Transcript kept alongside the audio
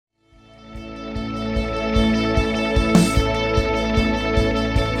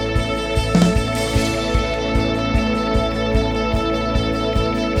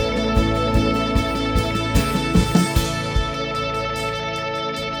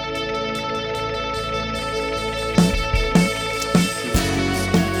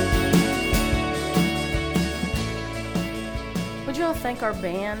thank our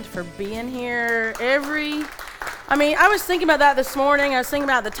band for being here I was thinking about that this morning. I was thinking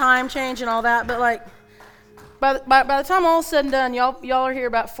about the time change and all that, but like, by the time all is said and done, y'all are here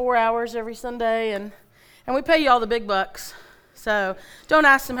about 4 hours every Sunday, and we pay y'all the big bucks. So don't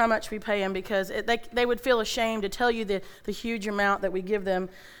ask them how much we pay them, because they would feel ashamed to tell you the huge amount that we give them,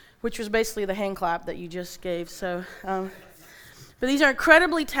 which was basically the hand clap that you just gave. So, but these are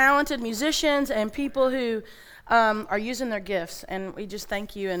incredibly talented musicians and people who are using their gifts, and we just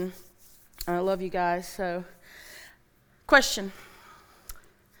thank you, and I love you guys. So, question.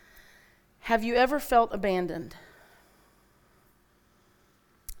 Have you ever felt abandoned?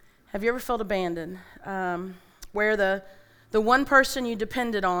 Have you ever felt abandoned? Where the one person you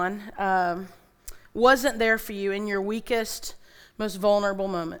depended on wasn't there for you in your weakest, most vulnerable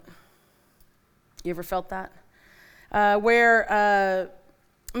moment? You ever felt that? Where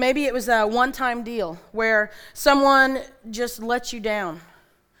maybe it was a one-time deal, where someone just let you down,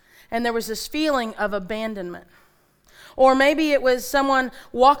 and there was this feeling of abandonment. Or maybe it was someone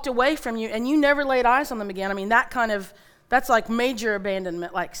walked away from you and you never laid eyes on them again. I mean, that's like major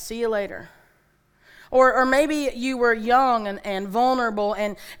abandonment, like see you later. Or maybe you were young and vulnerable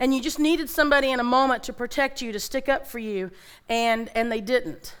and you just needed somebody in a moment to protect you, to stick up for you, and they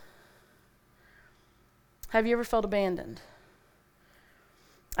didn't. Have you ever felt abandoned?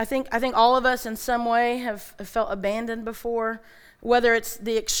 I think all of us in some way have felt abandoned before, whether it's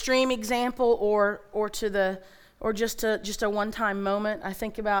the extreme example or just a one-time moment. I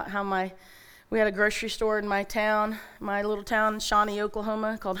think about how we had a grocery store in my little town, Shawnee,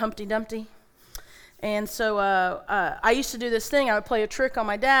 Oklahoma, called Humpty Dumpty. And so I used to do this thing. I would play a trick on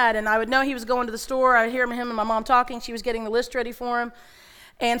my dad, and I would know he was going to the store. I would hear him and my mom talking. She was getting the list ready for him.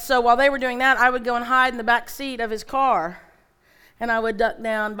 And so while they were doing that, I would go and hide in the back seat of his car. And I would duck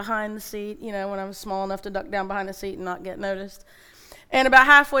down behind the seat, when I was small enough to duck down behind the seat and not get noticed. And about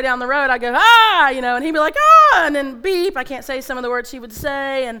halfway down the road, I go, and he'd be like, and then beep. I can't say some of the words he would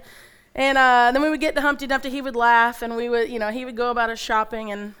say. And then we would get to Humpty Dumpty. He would laugh, and we would, he would go about his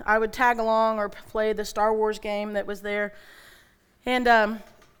shopping, and I would tag along or play the Star Wars game that was there. One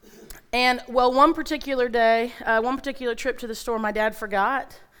particular day, one particular trip to the store, my dad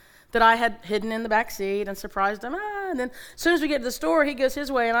forgot that I had hidden in the back seat and surprised him. And then as soon as we get to the store, he goes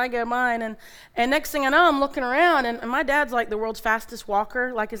his way and I go mine. And next thing I know, I'm looking around, and my dad's like the world's fastest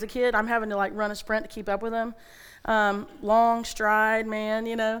walker. Like as a kid, I'm having to like run a sprint to keep up with him. Long stride, man,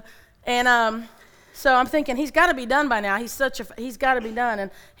 And so I'm thinking, he's got to be done by now. He's got to be done. And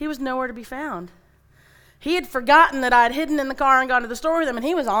he was nowhere to be found. He had forgotten that I'd hidden in the car and gone to the store with him, and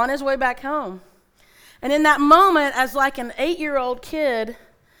he was on his way back home. And in that moment, as like an 8-year-old kid,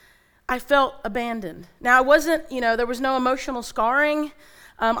 I felt abandoned. Now, I wasn't, there was no emotional scarring.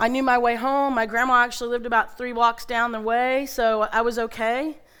 I knew my way home. My grandma actually lived about 3 blocks down the way, so I was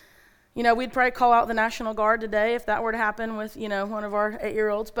okay. We'd probably call out the National Guard today if that were to happen with, one of our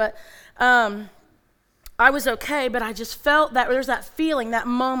 8-year-olds. But I was okay, but I just felt that there's that feeling, that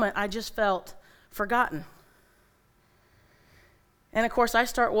moment, I just felt forgotten. And, of course, I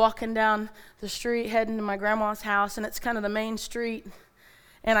start walking down the street heading to my grandma's house, and it's kind of the main street.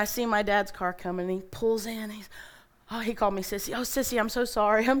 And I see my dad's car coming, and he pulls in. He called me Sissy. Oh, Sissy, I'm so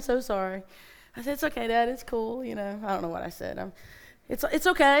sorry. I'm so sorry. I said, it's okay, Dad. It's cool. I don't know what I said. It's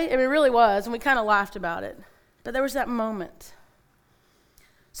okay. It really was, and we kind of laughed about it. But there was that moment.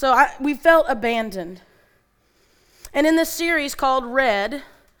 So we felt abandoned. And in this series called Red,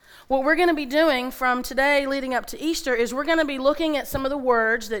 what we're going to be doing from today leading up to Easter is we're going to be looking at some of the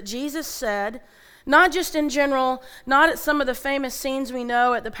words that Jesus said, not just in general, not at some of the famous scenes we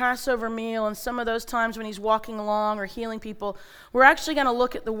know at the Passover meal and some of those times when he's walking along or healing people. We're actually going to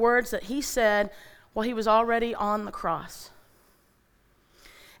look at the words that he said while he was already on the cross.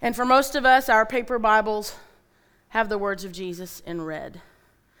 And for most of us, our paper Bibles have the words of Jesus in red.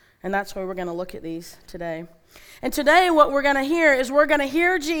 And that's why we're going to look at these today. And today what we're going to hear is we're going to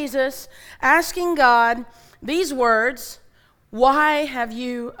hear Jesus asking God these words, "Why have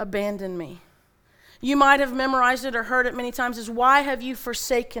you abandoned me?" You might have memorized it or heard it many times, is why have you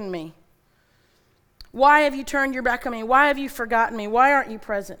forsaken me? Why have you turned your back on me? Why have you forgotten me? Why aren't you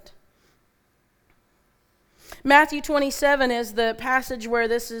present? Matthew 27 is the passage where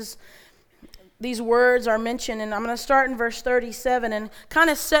these words are mentioned, and I'm going to start in verse 37 and kind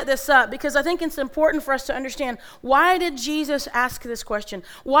of set this up because I think it's important for us to understand, why did Jesus ask this question?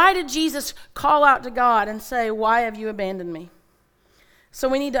 Why did Jesus call out to God and say, "Why have you abandoned me?" So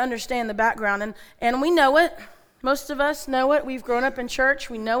we need to understand the background, and we know it. Most of us know it. We've grown up in church.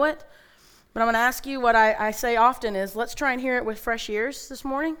 We know it. But I'm going to ask you what I say often is, let's try and hear it with fresh ears this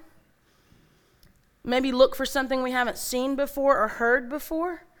morning. maybe look for something we haven't seen before or heard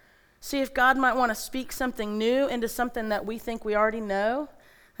before. See if God might want to speak something new into something that we think we already know.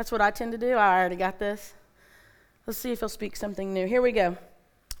 That's what I tend to do. I already got this. Let's see if he'll speak something new. Here we go. I'm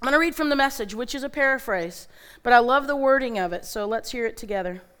going to read from the Message, which is a paraphrase, but I love the wording of it, so let's hear it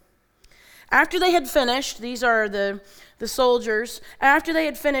together. After they had finished, these are the soldiers, after they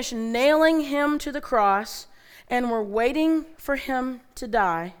had finished nailing him to the cross and were waiting for him to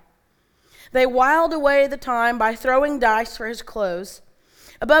die, they whiled away the time by throwing dice for his clothes.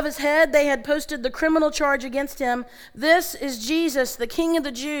 Above his head, they had posted the criminal charge against him. This is Jesus, the King of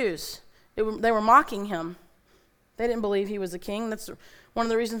the Jews. They were mocking him. They didn't believe he was a king. That's one of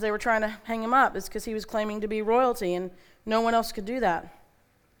the reasons they were trying to hang him up, is because he was claiming to be royalty, and no one else could do that.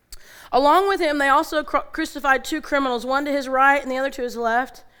 Along with him, they also crucified 2 criminals, one to his right and the other to his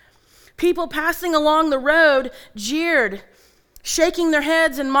left. People passing along the road jeered, shaking their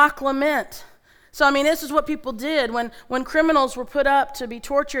heads in mock lament. So, this is what people did. When criminals were put up to be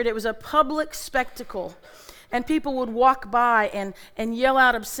tortured, it was a public spectacle. And people would walk by and yell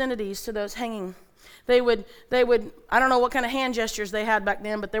out obscenities to those hanging. They would, I don't know what kind of hand gestures they had back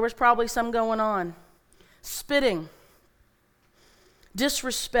then, but there was probably some going on. Spitting.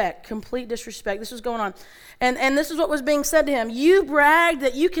 Disrespect, complete disrespect. This was going on. And this is what was being said to him. You bragged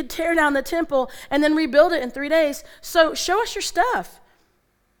that you could tear down the temple and then rebuild it in 3 days. So show us your stuff.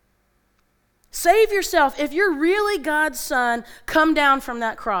 Save yourself. If you're really God's son, come down from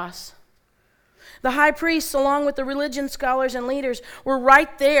that cross. The high priests, along with the religion scholars and leaders, were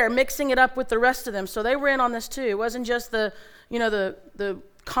right there mixing it up with the rest of them. So they were in on this too. It wasn't just the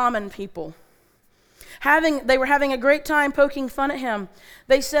common people. They were having a great time poking fun at him.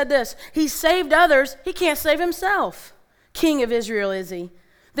 They said this, he saved others, he can't save himself. King of Israel is he?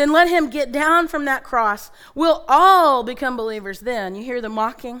 Then let him get down from that cross. We'll all become believers then. You hear the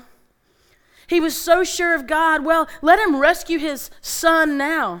mocking? He was so sure of God. Well, let him rescue his son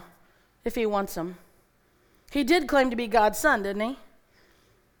now if he wants him. He did claim to be God's son, didn't he?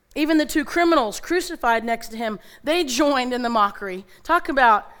 Even the 2 criminals crucified next to him, they joined in the mockery. Talk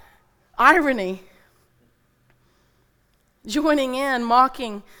about irony. Joining in,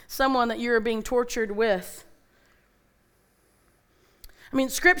 mocking someone that you're being tortured with.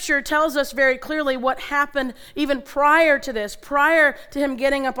 Scripture tells us very clearly what happened even prior to this, prior to him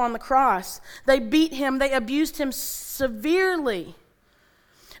getting up on the cross. They beat him, they abused him severely.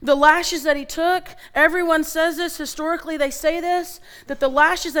 The lashes that he took, everyone says this, historically they say this, that the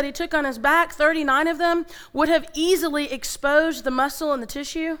lashes that he took on his back, 39 of them, would have easily exposed the muscle and the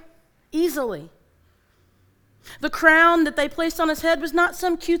tissue. Easily. The crown that they placed on his head was not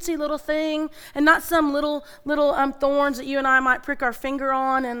some cutesy little thing and not some little thorns that you and I might prick our finger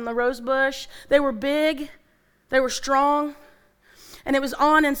on in the rose bush. They were big, they were strong, and it was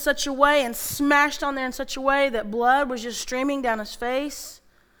on in such a way and smashed on there in such a way that blood was just streaming down his face.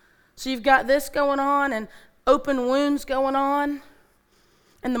 So you've got this going on and open wounds going on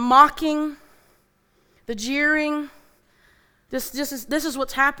and the mocking, the jeering. This is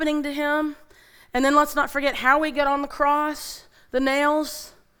what's happening to him. And then let's not forget how he got on the cross, the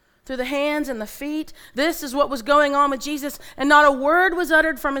nails through the hands and the feet. This is what was going on with Jesus, and not a word was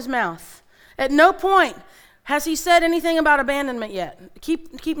uttered from his mouth. At no point has he said anything about abandonment yet.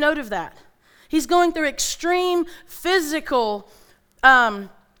 Keep note of that. He's going through extreme physical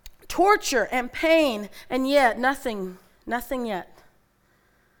torture and pain, and yet nothing yet.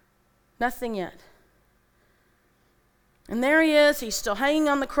 Nothing yet. And there he is, he's still hanging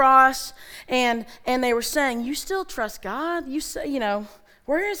on the cross, and they were saying, you still trust God? You say,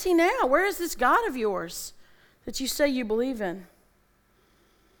 where is he now? Where is this God of yours that you say you believe in?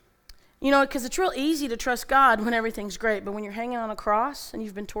 Because it's real easy to trust God when everything's great, but when you're hanging on a cross and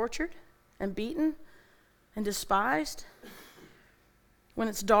you've been tortured and beaten and despised, when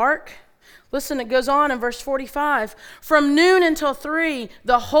it's dark. Listen, it goes on in verse 45. From noon until 3,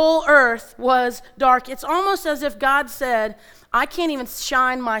 the whole earth was dark. It's almost as if God said, I can't even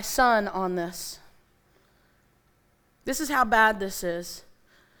shine my sun on this. This is how bad this is.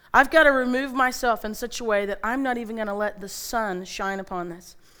 I've got to remove myself in such a way that I'm not even going to let the sun shine upon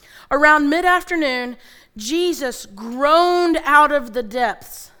this. Around mid-afternoon, Jesus groaned out of the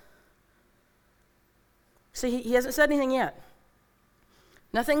depths. See, he hasn't said anything yet.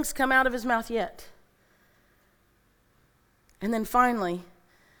 Nothing's come out of his mouth yet. And then finally,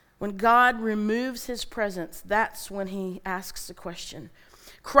 when God removes his presence, that's when he asks the question,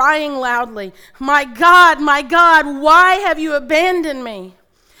 crying loudly, my God, why have you abandoned me?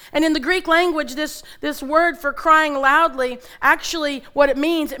 And in the Greek language, this word for crying loudly, actually what it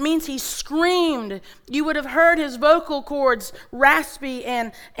means he screamed. You would have heard his vocal cords raspy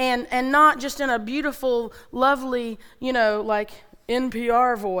and not just in a beautiful, lovely, like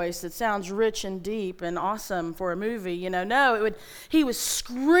NPR voice that sounds rich and deep and awesome for a movie. No, he was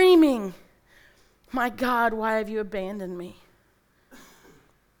screaming, "My God, why have you abandoned me?"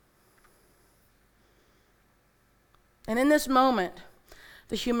 And in this moment,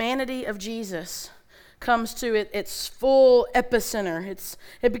 the humanity of Jesus comes to its full epicenter.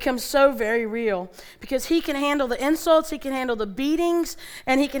 It becomes so very real because he can handle the insults, he can handle the beatings,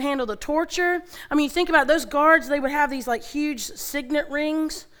 and he can handle the torture. I mean, you think about it, those guards, they would have these like huge signet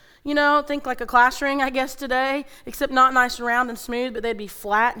rings, think like a class ring, I guess, today, except not nice and round and smooth, but they'd be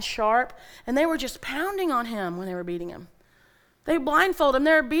flat and sharp. And they were just pounding on him when they were beating him. They blindfold him.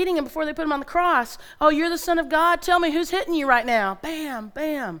 They were beating him before they put him on the cross. "Oh, you're the Son of God? Tell me who's hitting you right now." Bam,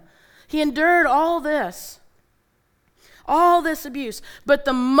 bam. He endured all this abuse. But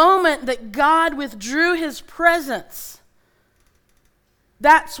the moment that God withdrew his presence,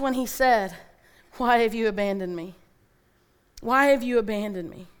 that's when he said, "Why have you abandoned me? Why have you abandoned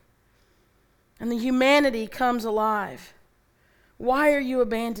me?" And the humanity comes alive. "Why are you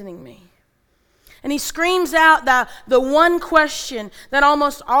abandoning me?" And he screams out the one question that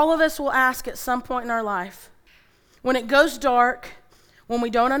almost all of us will ask at some point in our life. When it goes dark, when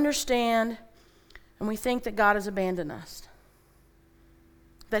we don't understand, and we think that God has abandoned us.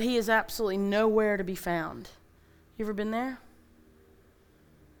 That he is absolutely nowhere to be found. You ever been there?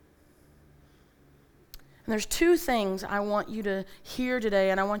 And there's two things I want you to hear today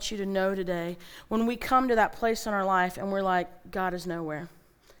and I want you to know today. When we come to that place in our life and we're like, God is nowhere.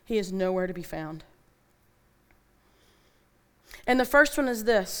 He is nowhere to be found. And the first one is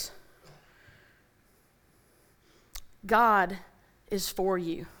this. God is for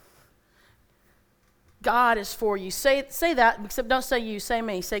you. God is for you. Say that, except don't say you, say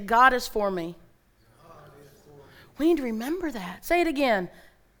me. Say, God is for me. We need to remember that. Say it again.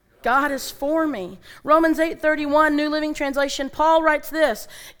 God is for me. Romans 8:31, New Living Translation, Paul writes this,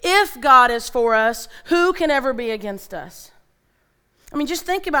 "If God is for us, who can ever be against us?" I mean, just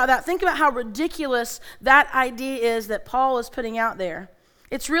think about that. Think about how ridiculous that idea is that Paul is putting out there.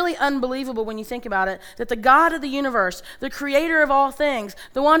 It's really unbelievable when you think about it, that the God of the universe, the creator of all things,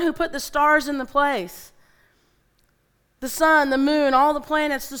 the one who put the stars into place, the sun, the moon, all the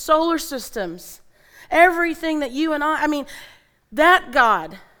planets, the solar systems, everything that you and I mean, that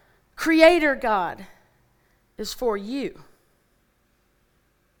God, creator God, is for you.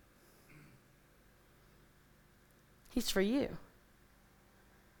 He's for you.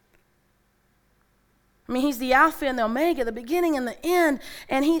 I mean, he's the Alpha and the Omega, the beginning and the end,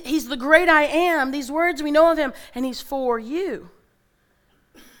 and he's the great I am. These words, we know of him, and he's for you.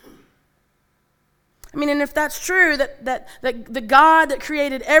 I mean, and if that's true, that the God that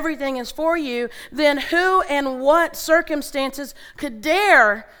created everything is for you, then who and what circumstances could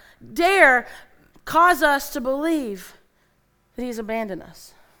dare cause us to believe that he's abandoned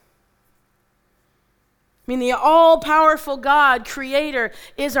us? I mean, the all-powerful God, creator,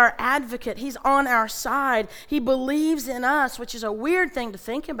 is our advocate. He's on our side. He believes in us, which is a weird thing to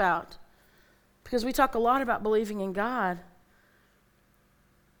think about because we talk a lot about believing in God.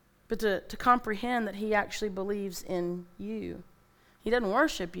 But to comprehend that he actually believes in you. He doesn't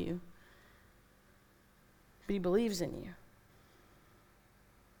worship you, but he believes in you.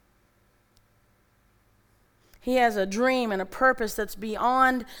 He has a dream and a purpose that's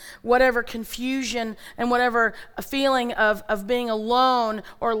beyond whatever confusion and whatever a feeling of being alone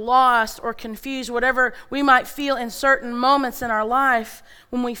or lost or confused, whatever we might feel in certain moments in our life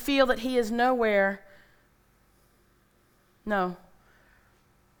when we feel that he is nowhere. No.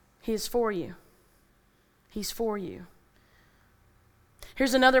 He is for you. He's for you.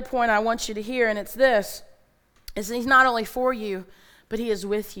 Here's another point I want you to hear, and it's this. Is he's not only for you, but he is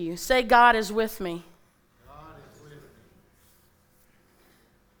with you. Say, God is with me.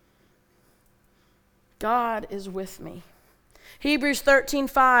 God is with me. Hebrews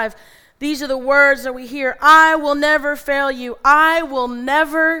 13:5. These are the words that we hear. I will never fail you. I will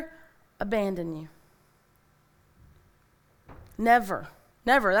never abandon you. Never.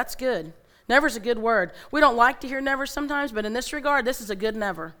 Never. That's good. Never's a good word. We don't like to hear never sometimes, but in this regard, this is a good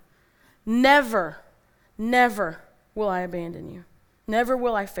never. Never, never will I abandon you. Never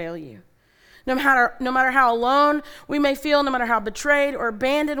will I fail you. No matter how alone we may feel, no matter how betrayed or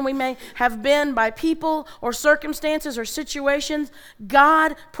abandoned we may have been by people or circumstances or situations,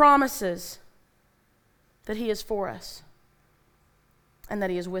 God promises that he is for us and that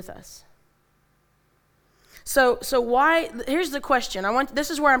he is with us. So why, here's the question. This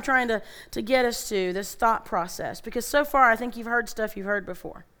is where I'm trying to get us to, this thought process. Because so far, I think you've heard stuff you've heard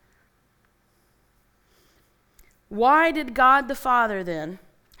before. Why did God the Father then,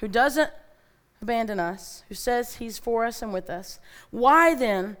 who doesn't abandon us, who says he's for us and with us, why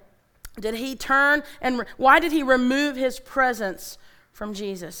then did he turn and why did he remove his presence from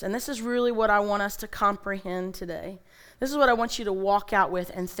Jesus? And this is really what I want us to comprehend today. This is what I want you to walk out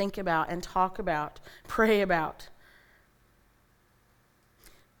with and think about and talk about, pray about.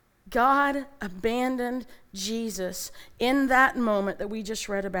 God abandoned Jesus in that moment that we just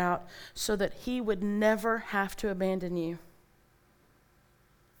read about so that he would never have to abandon you.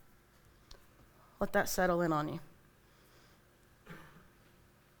 Let that settle in on you.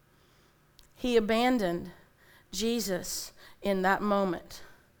 He abandoned Jesus in that moment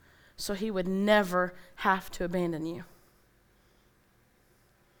so he would never have to abandon you.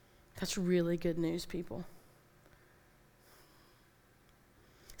 That's really good news, people.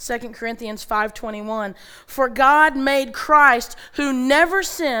 2 Corinthians 5:21, for God made Christ, who never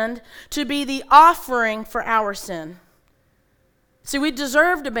sinned, to be the offering for our sin. See, we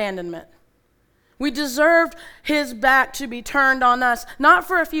deserved abandonment. We deserved his back to be turned on us, not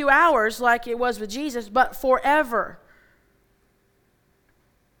for a few hours like it was with Jesus, but forever.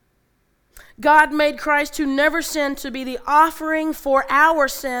 God made Christ, who never sinned, to be the offering for our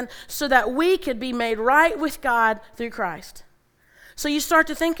sin so that we could be made right with God through Christ. So you start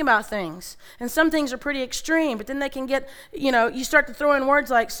to think about things, and some things are pretty extreme, but then they can get, you start to throw in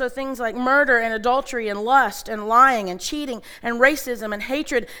words like, so things like murder and adultery and lust and lying and cheating and racism and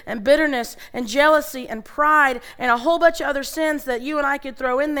hatred and bitterness and jealousy and pride and a whole bunch of other sins that you and I could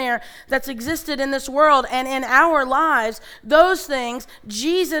throw in there that's existed in this world and in our lives. Those things,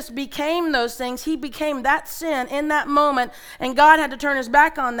 Jesus became those things. He became that sin in that moment, and God had to turn his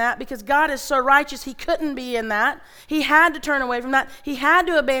back on that because God is so righteous he couldn't be in that. He had to turn away from that. He had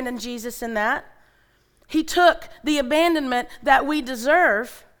to abandon Jesus in that. He took the abandonment that we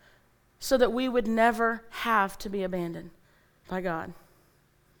deserve so that we would never have to be abandoned by God.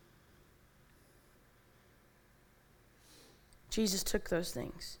 Jesus took those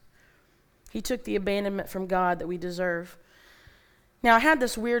things. He took the abandonment from God that we deserve. Now, I had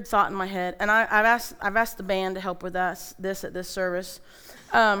this weird thought in my head, and I've asked the band to help with this at this service.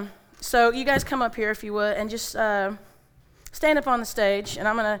 So you guys come up here if you would, and just stand up on the stage, and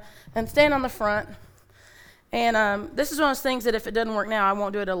I'm going to stand on the front. And this is one of those things that if it doesn't work now, I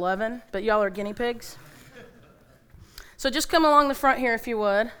won't do it at 11, but y'all are guinea pigs. So just come along the front here if you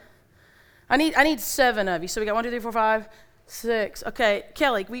would. I need 7 of you. So we got 1, 2, 3, 4, 5, 6. Okay,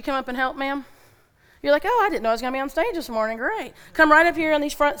 Kelly, will you come up and help, ma'am? You're like, oh, I didn't know I was going to be on stage this morning. Great. Come right up here in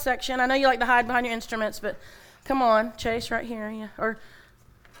these front section. I know you like to hide behind your instruments, but come on, Chase, right here. Yeah. Or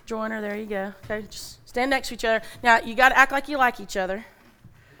Joiner, there you go. Okay, just stand next to each other. Now, you got to act like you like each other,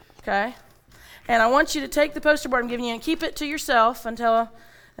 okay? And I want you to take the poster board I'm giving you and keep it to yourself until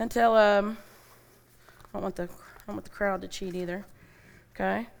I don't want the crowd to cheat either,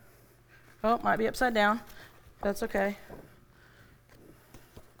 okay? Oh, might be upside down. That's okay.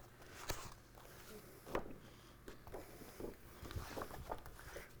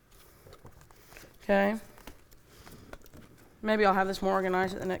 Okay. Maybe I'll have this more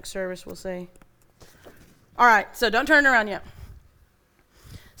organized at the next service. We'll see. All right, so don't turn it around yet.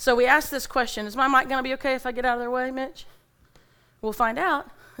 So we asked this question. Is my mic going to be okay if I get out of their way, Mitch? We'll find out.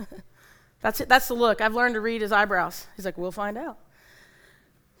 That's it. That's the look. I've learned to read his eyebrows. He's like, we'll find out.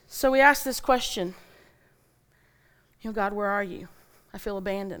 So we asked this question. God, where are you? I feel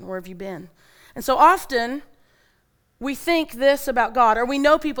abandoned. Where have you been? And so often we think this about God, or we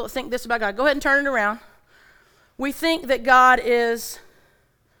know people that think this about God. Go ahead and turn it around. We think that God is,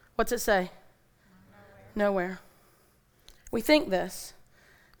 what's it say? Nowhere. We think this.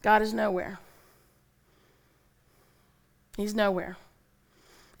 God is nowhere. He's nowhere.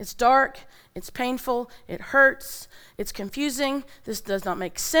 It's dark, it's painful, it hurts, it's confusing, this does not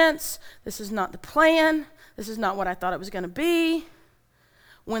make sense, this is not the plan, this is not what I thought it was going to be.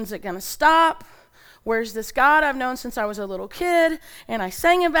 When's it going to stop? Where's this God I've known since I was a little kid and I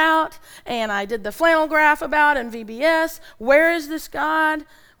sang about and I did the flannel graph about in VBS? Where is this God?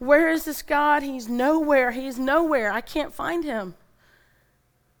 Where is this God? He's nowhere. He's nowhere. I can't find him.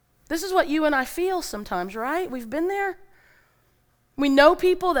 This is what you and I feel sometimes, right? We've been there. We know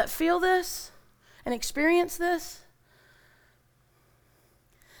people that feel this and experience this.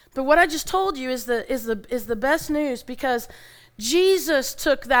 But what I just told you is the best news, because Jesus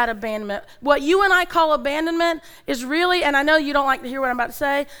took that abandonment. What you and I call abandonment is really, and I know you don't like to hear what I'm about to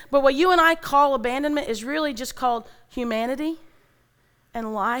say, but what you and I call abandonment is really just called humanity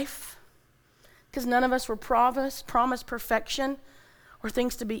and life Because none of us were promised perfection or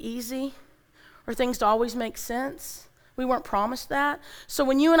things to be easy or things to always make sense. We weren't promised that. So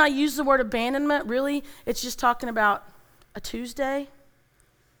when you and I use the word abandonment, really, it's just talking about a Tuesday.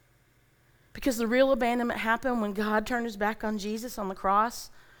 Because the real abandonment happened when God turned his back on Jesus on the cross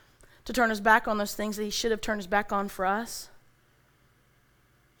to turn his back on those things that he should have turned his back on for us.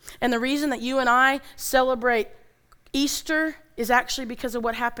 And the reason that you and I celebrate Easter is actually because of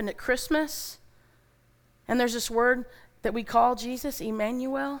what happened at Christmas. And there's this word that we call Jesus,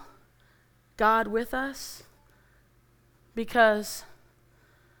 Emmanuel, God with us. Because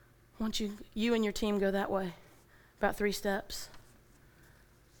once you and your team go that way, about 3 steps,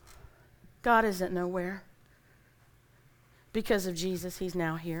 God isn't nowhere. Because of Jesus, he's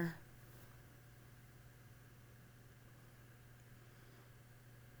now here.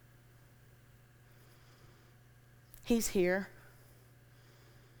 He's here.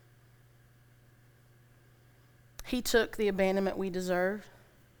 He took the abandonment we deserved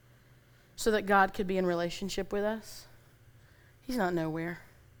so that God could be in relationship with us. He's not nowhere.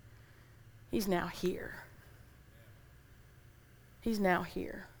 He's now here. He's now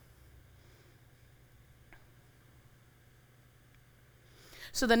here.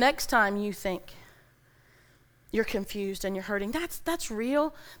 So the next time you think you're confused and you're hurting, that's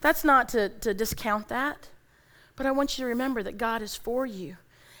real. That's not to discount that. But I want you to remember that God is for you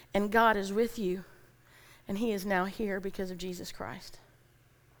and God is with you. And he is now here because of Jesus Christ.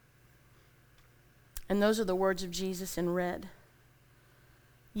 And those are the words of Jesus in red.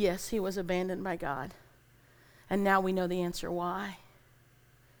 Yes, he was abandoned by God. And now we know the answer why.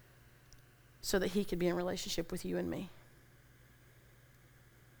 So that he could be in relationship with you and me.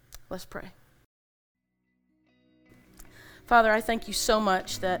 Let's pray. Father, I thank you so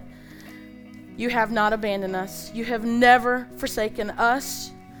much that you have not abandoned us. You have never forsaken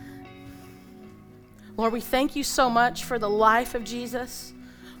us. Lord, we thank you so much for the life of Jesus,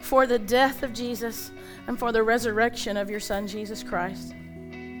 for the death of Jesus, and for the resurrection of your Son, Jesus Christ.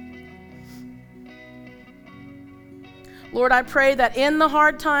 Lord, I pray that in the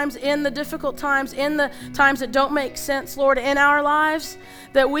hard times, in the difficult times, in the times that don't make sense, Lord, in our lives,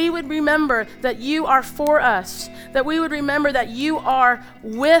 that we would remember that you are for us, that we would remember that you are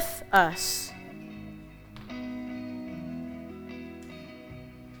with us.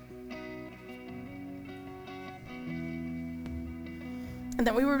 And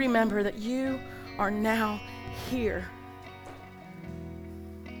that we would remember that you are now here.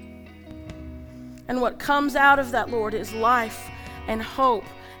 And what comes out of that, Lord, is life and hope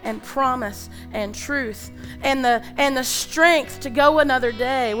and promise and truth and the strength to go another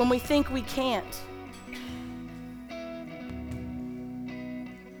day when we think we can't.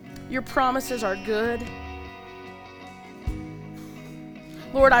 Your promises are good.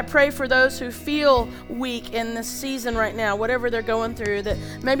 Lord, I pray for those who feel weak in this season right now, whatever they're going through, that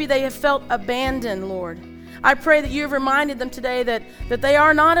maybe they have felt abandoned, Lord. I pray that you have reminded them today that they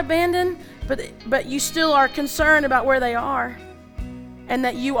are not abandoned, but you still are concerned about where they are, and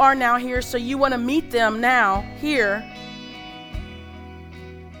that you are now here, so you want to meet them now, here.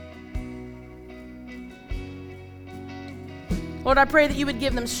 Lord, I pray that you would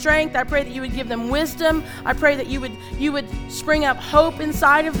give them strength. I pray that you would give them wisdom. I pray that you would spring up hope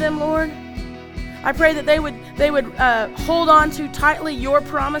inside of them, Lord. I pray that they would hold on to tightly your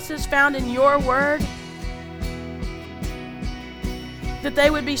promises found in your word. That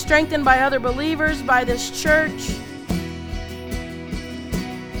they would be strengthened by other believers, by this church.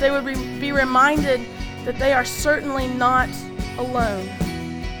 They would be reminded that they are certainly not alone.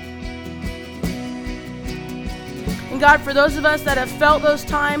 And God, for those of us that have felt those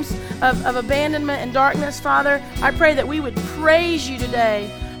times of abandonment and darkness, Father, I pray that we would praise you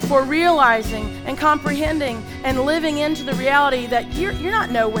today for realizing and comprehending and living into the reality that you're not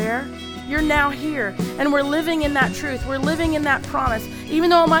nowhere. You're now here. And we're living in that truth. We're living in that promise, even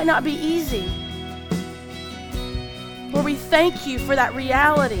though it might not be easy. Lord, we thank you for that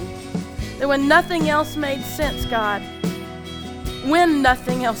reality. That when nothing else made sense, God, when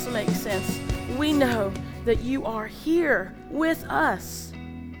nothing else makes sense, we know that you are here with us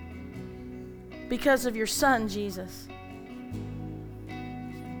because of your Son, Jesus.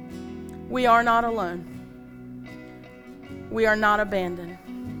 We are not alone. We are not abandoned.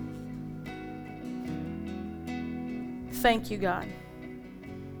 Thank you, God.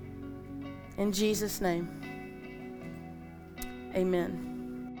 In Jesus' name, amen.